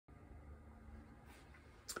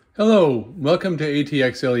Hello, welcome to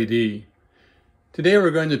ATX LED. Today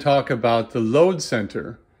we're going to talk about the load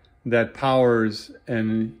center that powers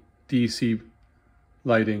an DC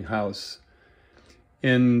lighting house.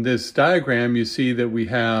 In this diagram, you see that we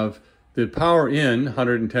have the power in,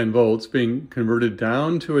 110 volts, being converted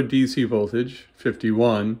down to a DC voltage,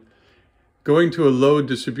 51, going to a load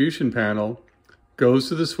distribution panel, goes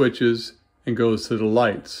to the switches, and goes to the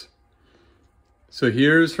lights. So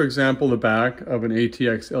here's, for example, the back of an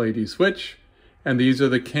ATX LED switch, and these are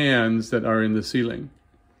the cans that are in the ceiling.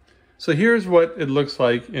 So here's what it looks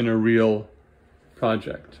like in a real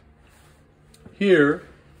project. Here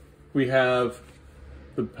we have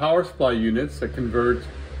the power supply units that convert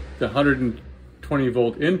the 120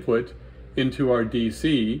 volt input into our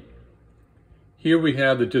DC. Here we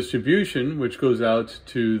have the distribution, which goes out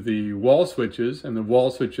to the wall switches, and the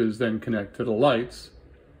wall switches then connect to the lights.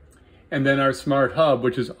 And then our smart hub,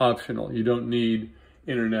 which is optional. You don't need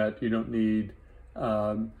internet, you don't need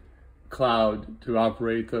cloud to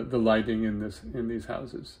operate the lighting in these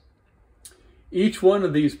houses. Each one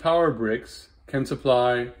of these power bricks can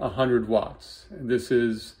supply 100 watts. This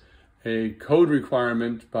is a code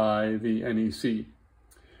requirement by the NEC.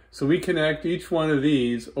 So we connect each one of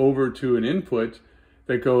these over to an input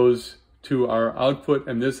that goes to our output,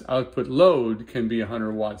 and this output load can be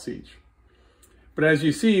 100 watts each. But as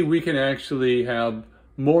you see, we can actually have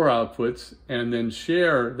more outputs and then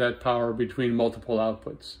share that power between multiple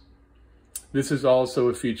outputs. This is also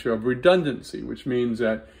a feature of redundancy, which means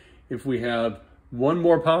that if we have one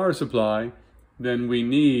more power supply than we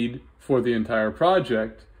need for the entire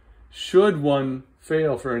project, should one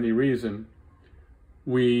fail for any reason,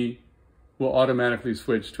 we will automatically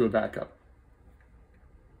switch to a backup.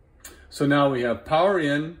 So now we have power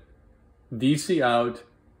in, DC out,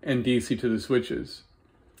 and DC to the switches.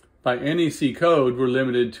 By NEC code, we're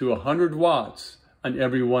limited to 100 watts on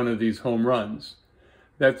every one of these home runs.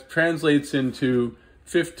 That translates into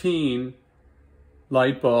 15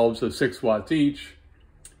 light bulbs of 6 watts each.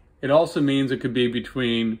 It also means it could be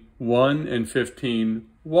between 1 and 15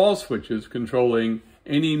 wall switches controlling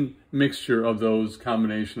any mixture of those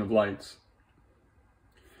combination of lights.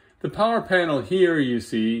 The power panel here, you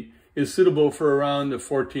see, is suitable for around a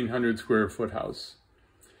 1,400 square foot house.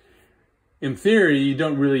 In theory, you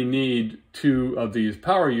don't really need 2 of these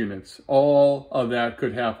power units. All of that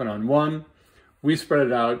could happen on one. We spread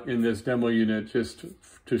it out in this demo unit just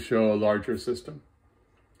to show a larger system.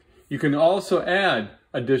 You can also add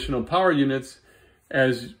additional power units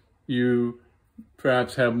as you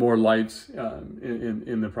perhaps have more lights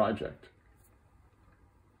in the project.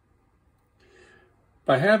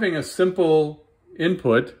 By having a simple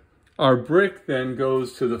input, our brick then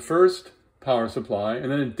goes to the first power supply,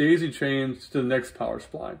 and then it daisy chains to the next power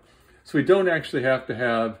supply. So we don't actually have to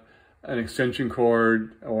have an extension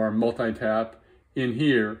cord or multi-tap in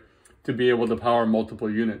here to be able to power multiple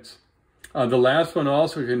units. The last one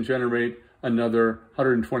also can generate another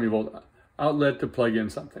 120 volt outlet to plug in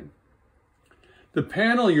something. The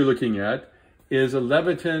panel you're looking at is a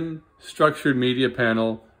Leviton structured media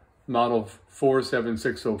panel model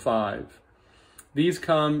 47605. These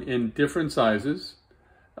come in different sizes,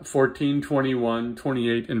 14, 21,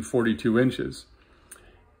 28, and 42 inches.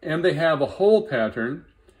 And they have a hole pattern,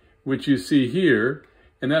 which you see here,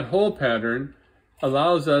 and that hole pattern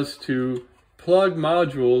allows us to plug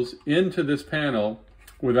modules into this panel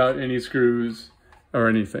without any screws or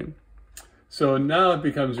anything. So now it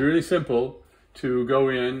becomes really simple to go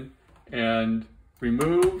in and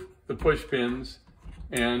remove the push pins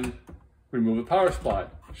and remove the power supply,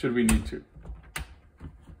 should we need to.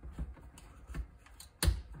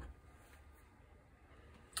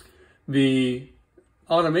 The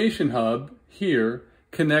automation hub here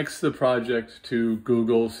connects the project to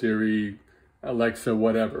Google, Siri, Alexa,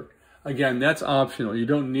 whatever. Again, that's optional. You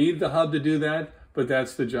don't need the hub to do that, but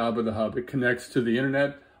that's the job of the hub. It connects to the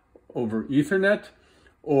internet over Ethernet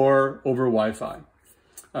or over Wi-Fi.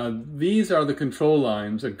 These are the control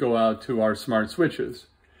lines that go out to our smart switches.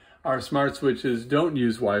 Our smart switches don't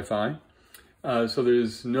use Wi-Fi, so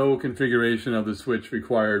there's no configuration of the switch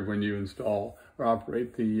required when you install or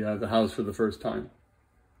operate the house for the first time.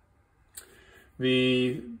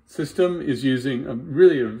 The system is using a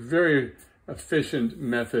very efficient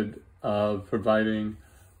method of providing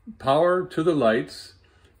power to the lights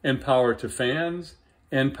and power to fans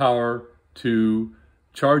and power to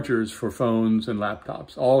chargers for phones and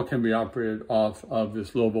laptops. All can be operated off of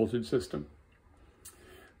this low voltage system.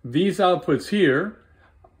 These outputs here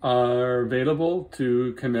are available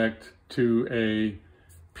to connect to a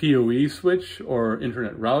PoE switch or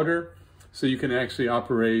internet router, so you can actually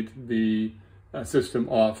operate the system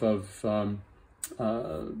off of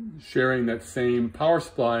sharing that same power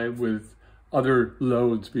supply with other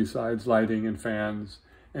loads besides lighting and fans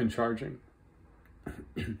and charging.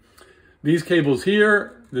 These cables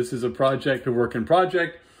here, this is a work in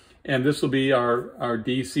project, and this will be our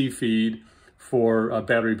DC feed for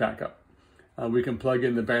battery backup. We can plug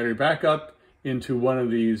in the battery backup into one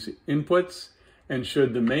of these inputs, and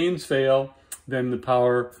should the mains fail, then the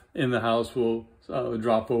power in the house will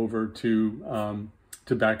drop over to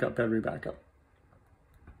battery backup.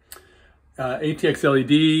 ATX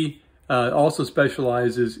LED also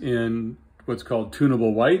specializes in what's called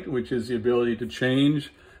tunable white, which is the ability to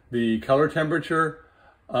change the color temperature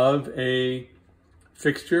of a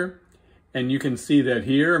fixture. And you can see that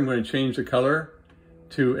here. I'm going to change the color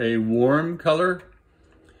to a warm color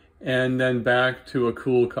and then back to a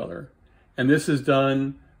cool color. And this is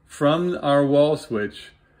done from our wall switch.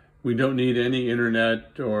 We don't need any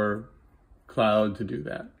internet or cloud to do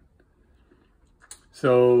that.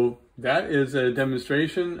 So that is a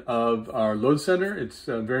demonstration of our load center. It's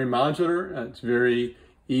very modular. It's very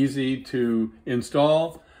easy to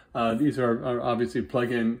install. These are obviously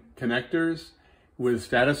plug-in connectors with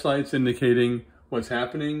status lights indicating what's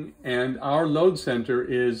happening. And our load center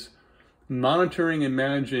is monitoring and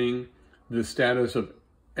managing the status of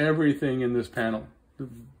everything in this panel. The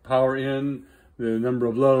power in, the number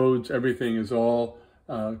of loads, everything is all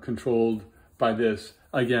controlled by this.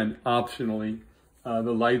 Again, optionally.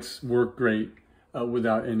 The lights work great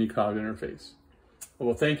without any cloud interface.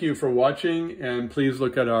 Well, thank you for watching, and please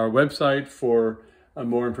look at our website for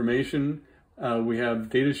more information. We have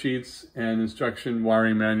data sheets and instruction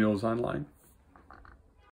wiring manuals online.